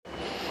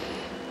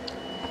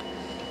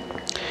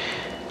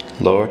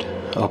Lord,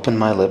 open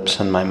my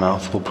lips, and my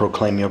mouth will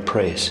proclaim your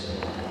praise.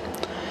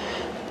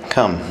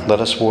 Come,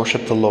 let us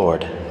worship the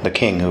Lord, the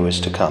King who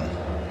is to come.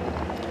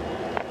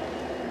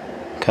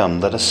 Come,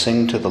 let us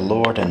sing to the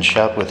Lord and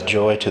shout with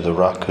joy to the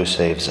Rock who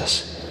saves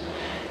us.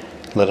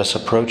 Let us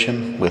approach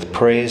him with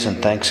praise and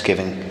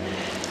thanksgiving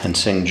and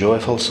sing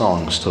joyful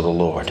songs to the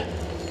Lord.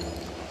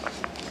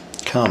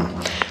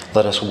 Come,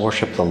 let us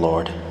worship the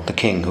Lord, the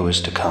King who is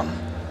to come.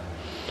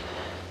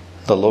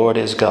 The Lord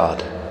is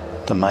God,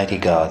 the mighty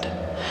God,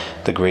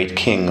 the great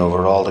King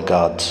over all the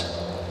gods.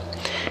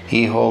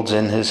 He holds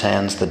in his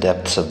hands the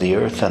depths of the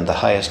earth and the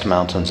highest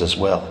mountains as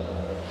well.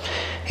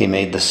 He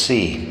made the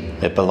sea,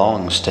 it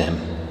belongs to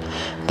him.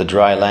 The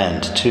dry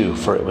land too,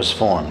 for it was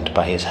formed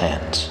by his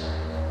hands.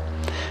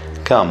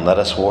 Come, let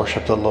us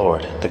worship the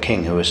Lord, the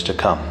King who is to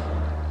come.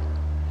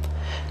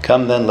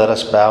 Come then, let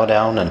us bow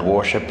down and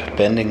worship,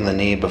 bending the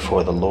knee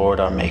before the Lord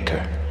our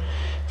Maker.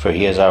 For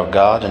he is our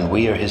God, and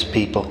we are his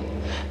people,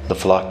 the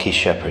flock he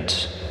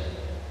shepherds.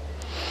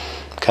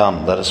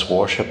 Come, let us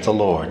worship the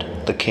Lord,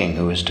 the King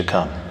who is to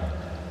come.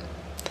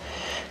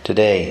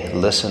 Today,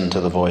 listen to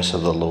the voice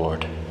of the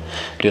Lord.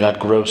 Do not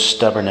grow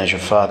stubborn as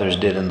your fathers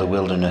did in the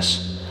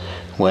wilderness,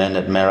 when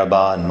at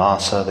Meribah and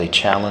Massah they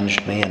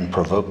challenged me and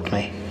provoked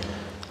me,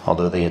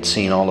 although they had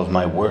seen all of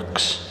my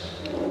works.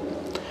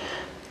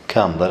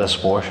 Come, let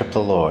us worship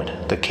the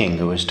Lord, the King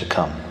who is to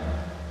come.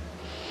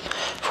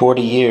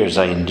 40 years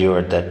I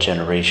endured that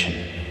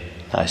generation.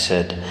 I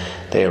said,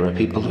 they are a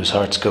people whose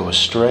hearts go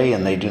astray,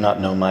 and they do not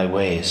know my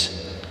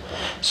ways.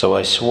 So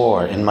I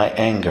swore in my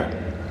anger,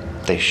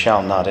 they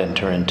shall not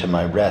enter into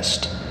my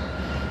rest.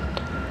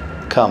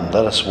 Come,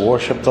 let us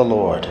worship the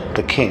Lord,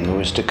 the King who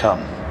is to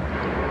come.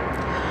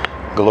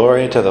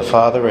 Glory to the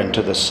Father, and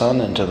to the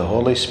Son, and to the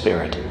Holy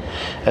Spirit,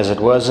 as it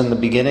was in the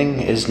beginning,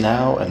 is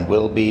now, and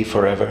will be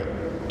forever.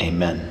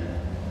 Amen.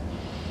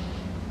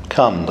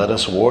 Come, let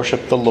us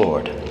worship the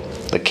Lord,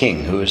 the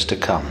King who is to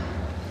come.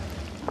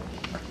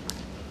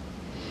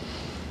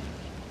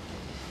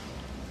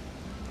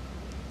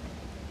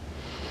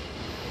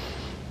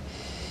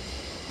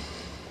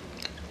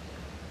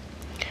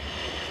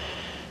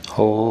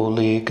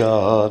 Holy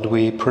God,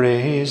 we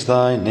praise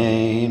thy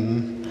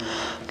name.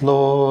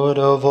 Lord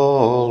of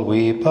all,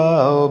 we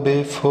bow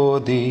before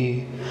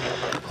thee.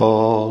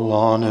 All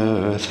on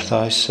earth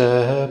thy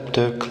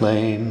scepter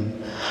claim.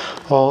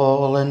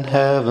 All in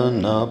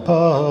heaven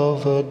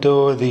above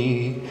adore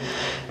thee.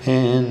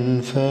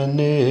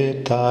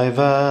 Infinite thy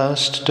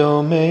vast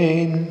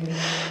domain.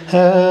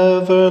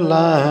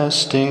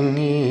 Everlasting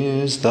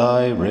is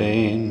thy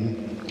reign.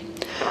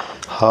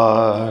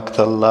 Hark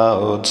the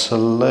loud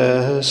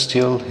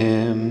celestial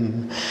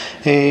hymn,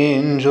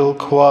 angel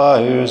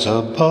choirs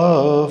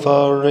above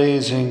are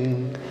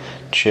raising,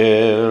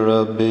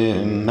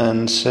 cherubim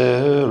and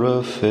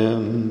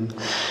seraphim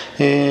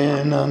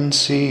in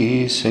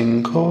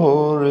unceasing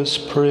chorus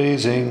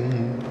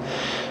praising.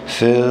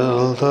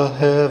 Fill the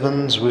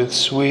heavens with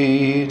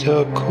sweet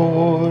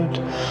accord,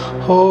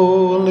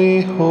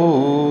 holy,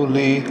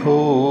 holy,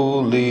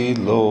 holy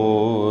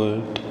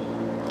Lord.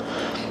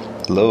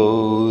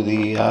 Lo,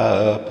 the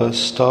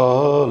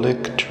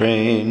apostolic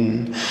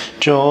train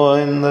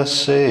join the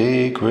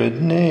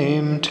sacred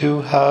name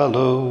to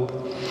hallow.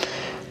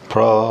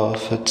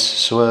 Prophets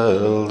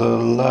swell the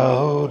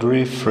loud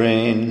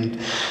refrain,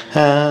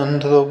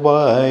 and the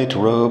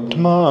white-robed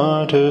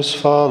martyrs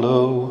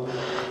follow.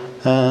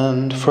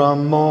 And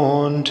from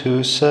morn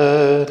to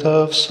set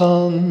of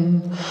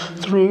sun,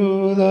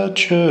 through the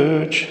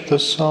church the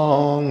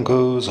song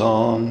goes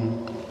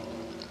on.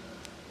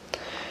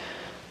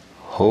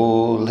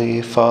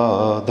 Holy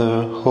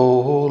Father,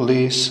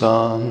 Holy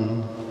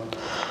Son,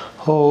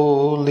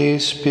 Holy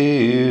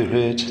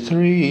Spirit,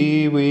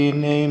 three we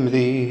name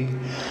thee,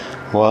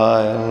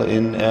 while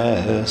in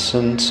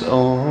essence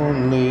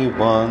only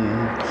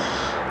one.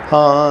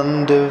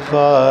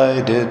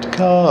 Undivided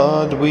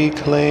God we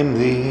claim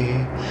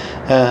thee,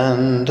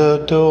 and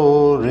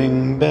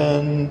adoring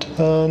bend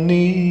the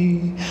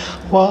knee,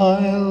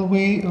 while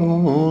we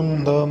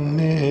own the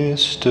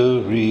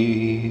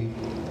mystery.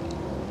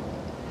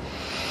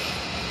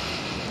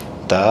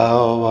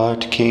 Thou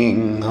art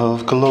King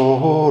of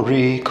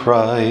glory,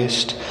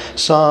 Christ,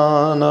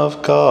 Son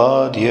of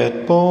God,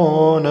 yet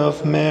born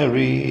of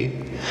Mary,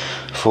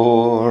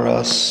 for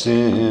us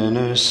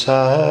sinners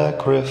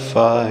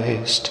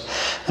sacrificed,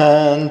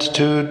 and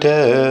to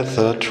death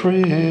a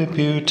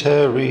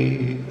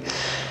tributary.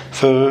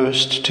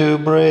 First to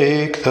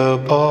break the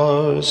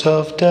bars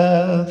of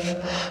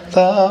death,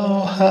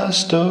 thou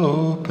hast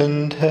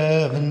opened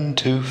heaven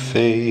to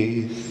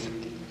faith.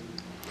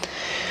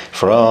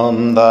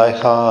 From thy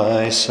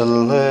high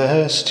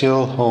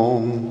celestial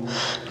home,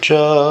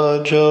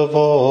 Judge of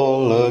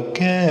all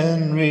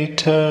again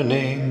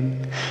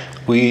returning,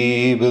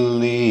 we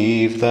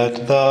believe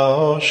that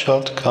thou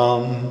shalt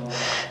come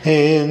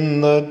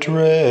in the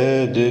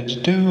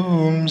dreaded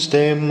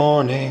doomsday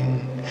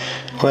morning,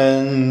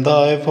 when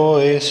thy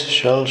voice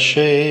shall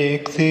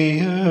shake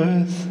the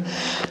earth,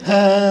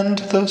 and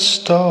the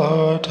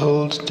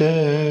startled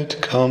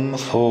dead come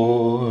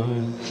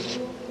forth.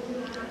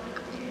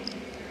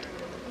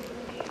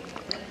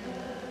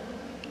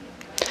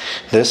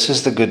 This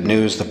is the good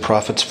news the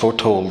prophets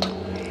foretold.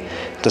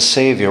 The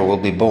Savior will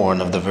be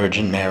born of the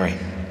Virgin Mary.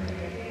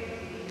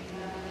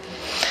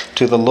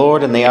 To the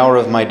Lord in the hour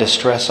of my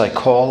distress I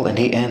call, and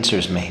he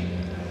answers me.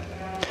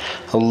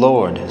 O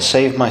Lord,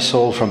 save my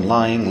soul from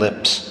lying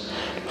lips,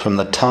 from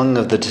the tongue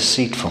of the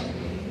deceitful.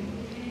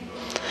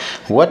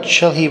 What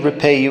shall he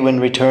repay you in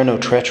return, O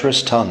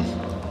treacherous tongue?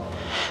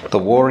 The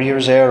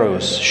warrior's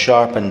arrows,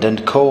 sharpened,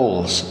 and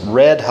coals,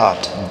 red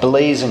hot,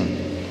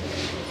 blazing.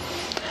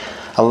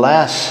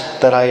 Alas,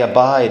 that I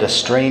abide a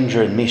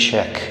stranger in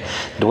Meshech,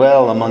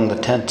 dwell among the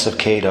tents of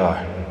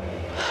Kedar.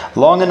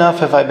 Long enough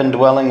have I been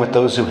dwelling with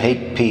those who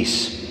hate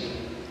peace.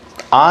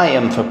 I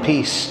am for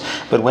peace,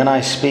 but when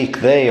I speak,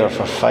 they are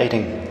for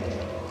fighting.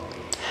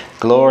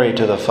 Glory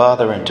to the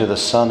Father, and to the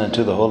Son, and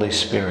to the Holy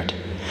Spirit,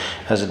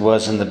 as it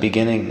was in the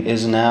beginning,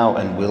 is now,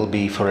 and will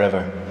be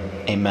forever.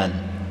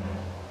 Amen.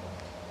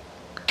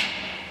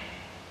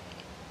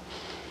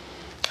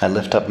 I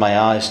lift up my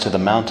eyes to the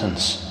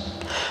mountains.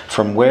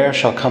 From where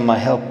shall come my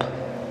help?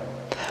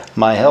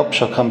 My help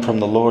shall come from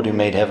the Lord who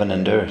made heaven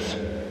and earth.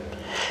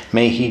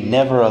 May he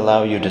never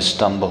allow you to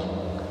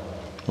stumble.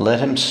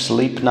 Let him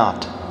sleep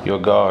not, your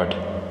guard.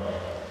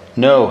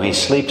 No, he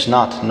sleeps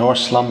not, nor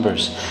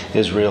slumbers,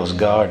 Israel's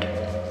guard.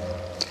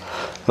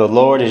 The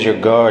Lord is your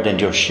guard and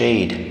your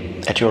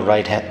shade. At your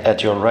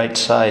right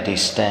side he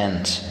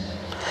stands.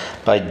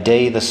 By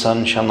day the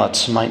sun shall not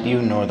smite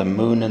you, nor the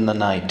moon in the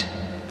night.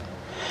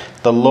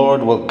 The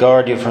Lord will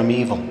guard you from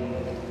evil.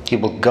 He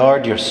will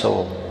guard your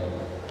soul.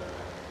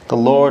 The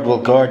Lord will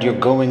guard your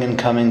going and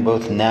coming,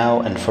 both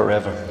now and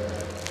forever.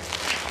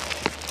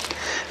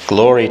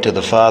 Glory to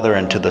the Father,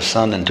 and to the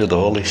Son, and to the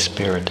Holy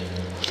Spirit,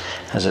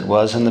 as it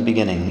was in the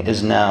beginning,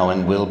 is now,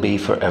 and will be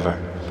forever.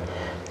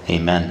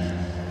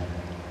 Amen.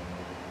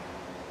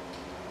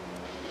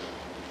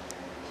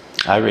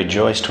 I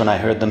rejoiced when I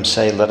heard them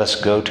say, "Let us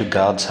go to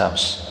God's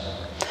house."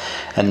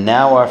 And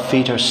now our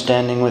feet are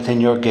standing within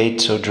your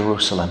gates, O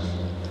Jerusalem.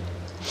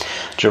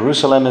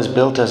 Jerusalem is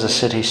built as a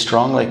city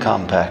strongly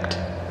compact.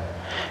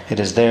 It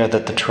is there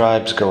that the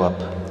tribes go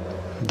up,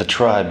 the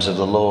tribes of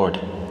the Lord.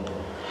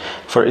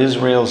 For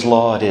Israel's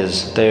law it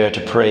is there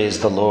to praise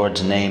the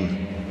Lord's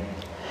name.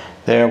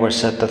 There were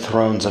set the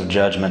thrones of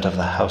judgment of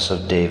the house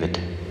of David.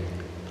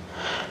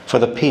 For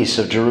the peace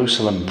of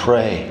Jerusalem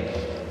pray.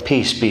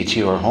 Peace be to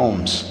your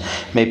homes.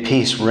 May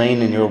peace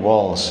reign in your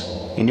walls,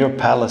 in your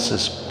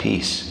palaces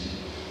peace.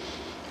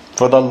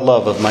 For the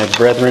love of my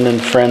brethren and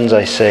friends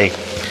I say,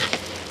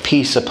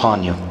 peace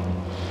upon you.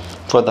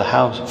 For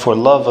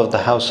love of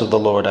the house of the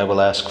Lord I will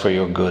ask for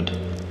your good.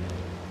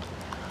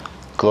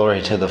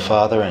 Glory to the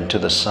Father, and to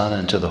the Son,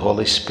 and to the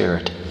Holy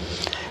Spirit,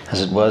 as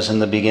it was in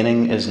the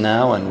beginning, is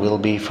now, and will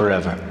be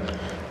forever.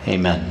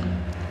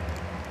 Amen.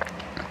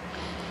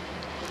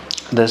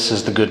 This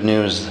is the good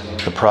news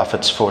the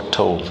prophets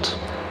foretold.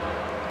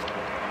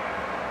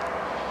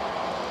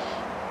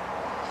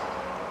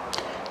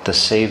 The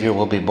Savior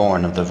will be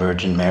born of the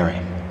Virgin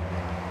Mary.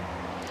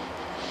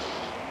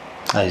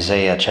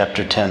 Isaiah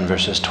chapter 10,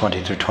 verses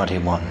 20 through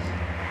 21.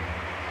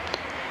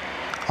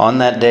 On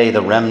that day,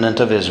 the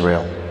remnant of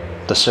Israel,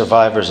 the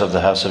survivors of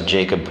the house of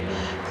Jacob,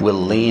 will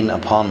lean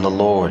upon the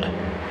Lord,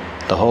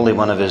 the Holy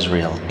One of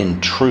Israel, in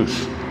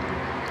truth.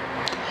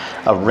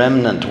 A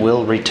remnant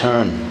will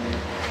return,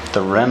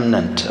 the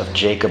remnant of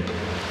Jacob,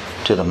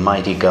 to the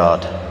mighty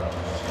God.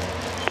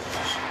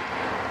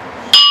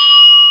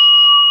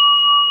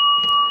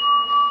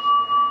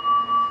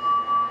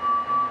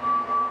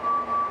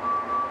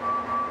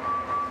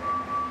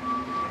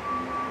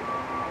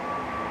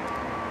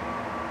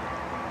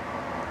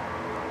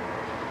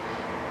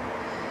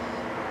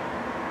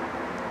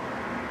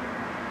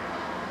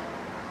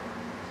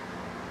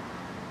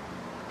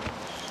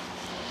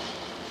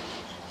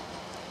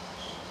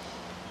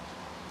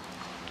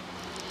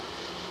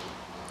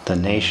 The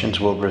nations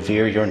will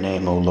revere your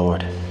name, O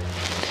Lord,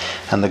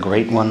 and the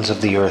great ones of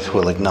the earth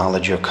will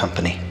acknowledge your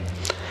company,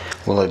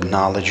 will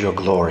acknowledge your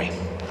glory.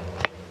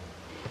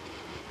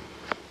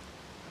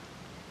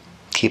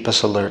 Keep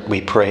us alert,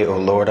 we pray, O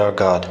Lord our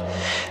God,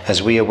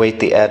 as we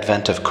await the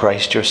advent of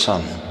Christ your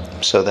Son,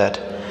 so that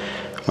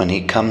when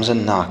he comes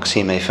and knocks,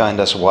 he may find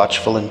us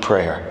watchful in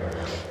prayer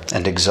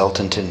and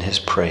exultant in his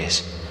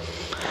praise,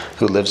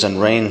 who lives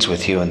and reigns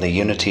with you in the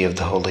unity of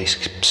the Holy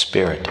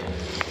Spirit,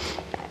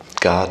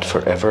 God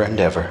forever and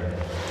ever.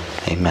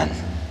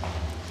 Amen.